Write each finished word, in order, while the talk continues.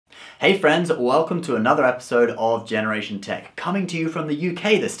Hey friends, welcome to another episode of Generation Tech, coming to you from the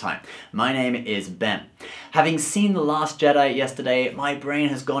UK this time. My name is Ben. Having seen The Last Jedi yesterday, my brain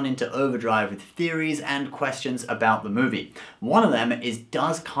has gone into overdrive with theories and questions about the movie. One of them is,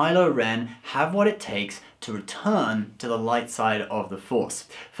 does Kylo Ren have what it takes to return to the light side of the Force?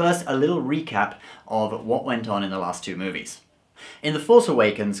 First, a little recap of what went on in the last two movies. In The Force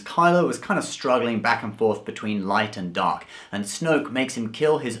Awakens, Kylo was kind of struggling back and forth between light and dark, and Snoke makes him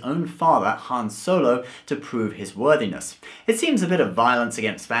kill his own father, Han Solo, to prove his worthiness. It seems a bit of violence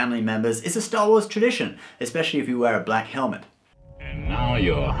against family members is a Star Wars tradition, especially if you wear a black helmet. And now,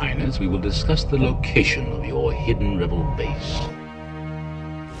 Your Highness, we will discuss the location of your hidden rebel base.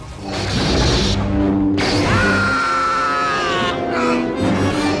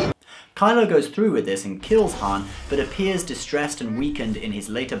 Kylo goes through with this and kills Han, but appears distressed and weakened in his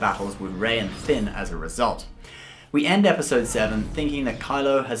later battles with Rey and Finn as a result. We end episode 7 thinking that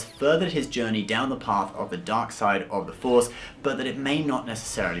Kylo has furthered his journey down the path of the dark side of the Force, but that it may not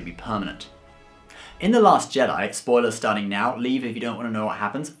necessarily be permanent. In The Last Jedi, spoilers starting now, leave if you don't want to know what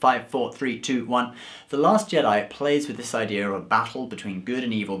happens, 5, 4, 3, 2, 1. The Last Jedi plays with this idea of a battle between good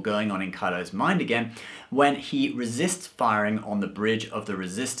and evil going on in Kylo's mind again, when he resists firing on the bridge of the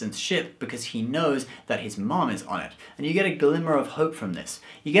Resistance ship because he knows that his mom is on it. And you get a glimmer of hope from this.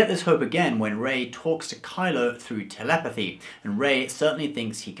 You get this hope again when Rey talks to Kylo through telepathy, and Rey certainly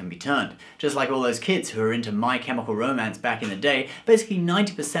thinks he can be turned. Just like all those kids who are into My Chemical Romance back in the day, basically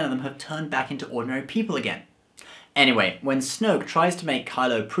 90% of them have turned back into ordinary people again. Anyway, when Snoke tries to make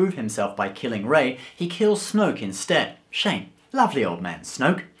Kylo prove himself by killing Rey, he kills Snoke instead. Shame. Lovely old man,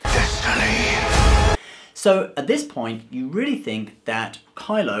 Snoke. Destiny. So at this point, you really think that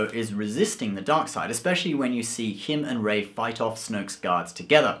Kylo is resisting the dark side, especially when you see him and Rey fight off Snoke's guards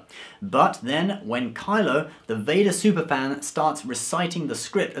together. But then, when Kylo, the Vader superfan, starts reciting the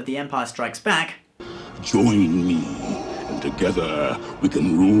script of The Empire Strikes Back, Join me, and together we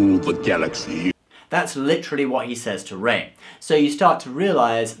can rule the galaxy. That's literally what he says to Rey. So you start to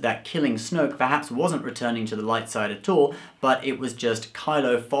realize that killing Snoke perhaps wasn't returning to the light side at all, but it was just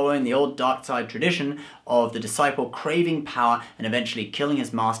Kylo following the old dark side tradition of the disciple craving power and eventually killing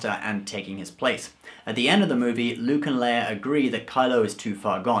his master and taking his place. At the end of the movie, Luke and Leia agree that Kylo is too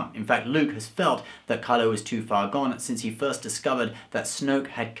far gone. In fact, Luke has felt that Kylo was too far gone since he first discovered that Snoke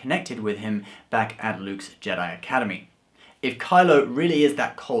had connected with him back at Luke's Jedi Academy. If Kylo really is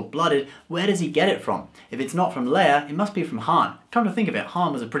that cold-blooded, where does he get it from? If it's not from Leia, it must be from Han. Come to think of it,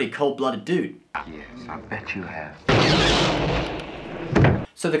 Han was a pretty cold-blooded dude. Yes, I bet you have.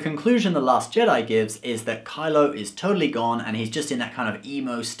 So the conclusion The Last Jedi gives is that Kylo is totally gone and he's just in that kind of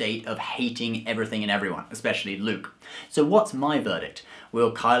emo state of hating everything and everyone, especially Luke. So what's my verdict?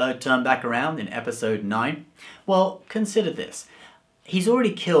 Will Kylo turn back around in episode 9? Well, consider this. He's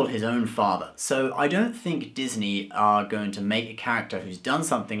already killed his own father, so I don't think Disney are going to make a character who's done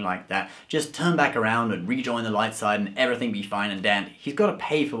something like that just turn back around and rejoin the light side and everything be fine and dandy. He's got to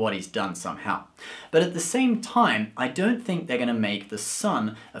pay for what he's done somehow. But at the same time, I don't think they're going to make the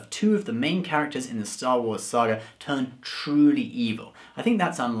son of two of the main characters in the Star Wars saga turn truly evil. I think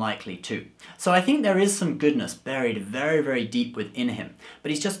that's unlikely too. So I think there is some goodness buried very, very deep within him,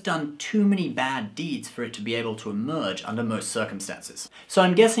 but he's just done too many bad deeds for it to be able to emerge under most circumstances. So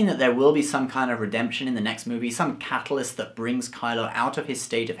I'm guessing that there will be some kind of redemption in the next movie, some catalyst that brings Kylo out of his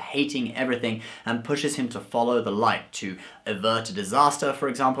state of hating everything and pushes him to follow the light, to avert a disaster, for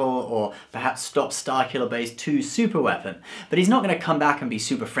example, or perhaps stop Starkiller Base 2's super weapon. But he's not going to come back and be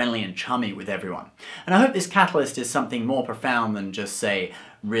super friendly and chummy with everyone. And I hope this catalyst is something more profound than just, say,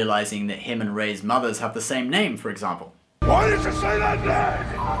 realizing that him and Rey's mothers have the same name, for example. Why did you say that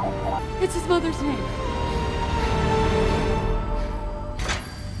name? It's his mother's name.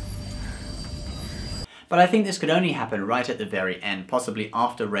 But I think this could only happen right at the very end, possibly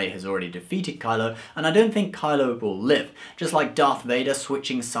after Rey has already defeated Kylo, and I don't think Kylo will live. Just like Darth Vader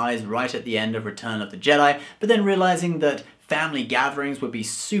switching sides right at the end of Return of the Jedi, but then realizing that family gatherings would be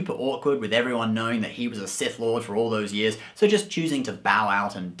super awkward with everyone knowing that he was a Sith Lord for all those years, so just choosing to bow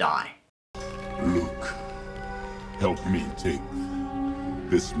out and die. Luke, help me take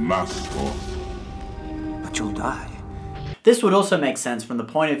this mask off. But you'll die. This would also make sense from the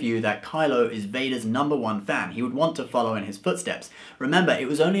point of view that Kylo is Vader's #1 fan. He would want to follow in his footsteps. Remember, it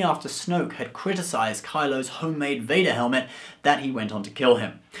was only after Snoke had criticized Kylo's homemade Vader helmet that he went on to kill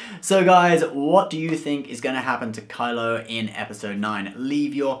him. So guys, what do you think is going to happen to Kylo in episode 9?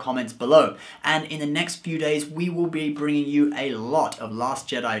 Leave your comments below. And in the next few days, we will be bringing you a lot of Last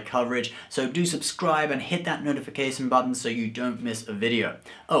Jedi coverage, so do subscribe and hit that notification button so you don't miss a video.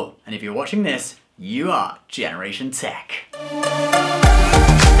 Oh, and if you're watching this, you are Generation Tech.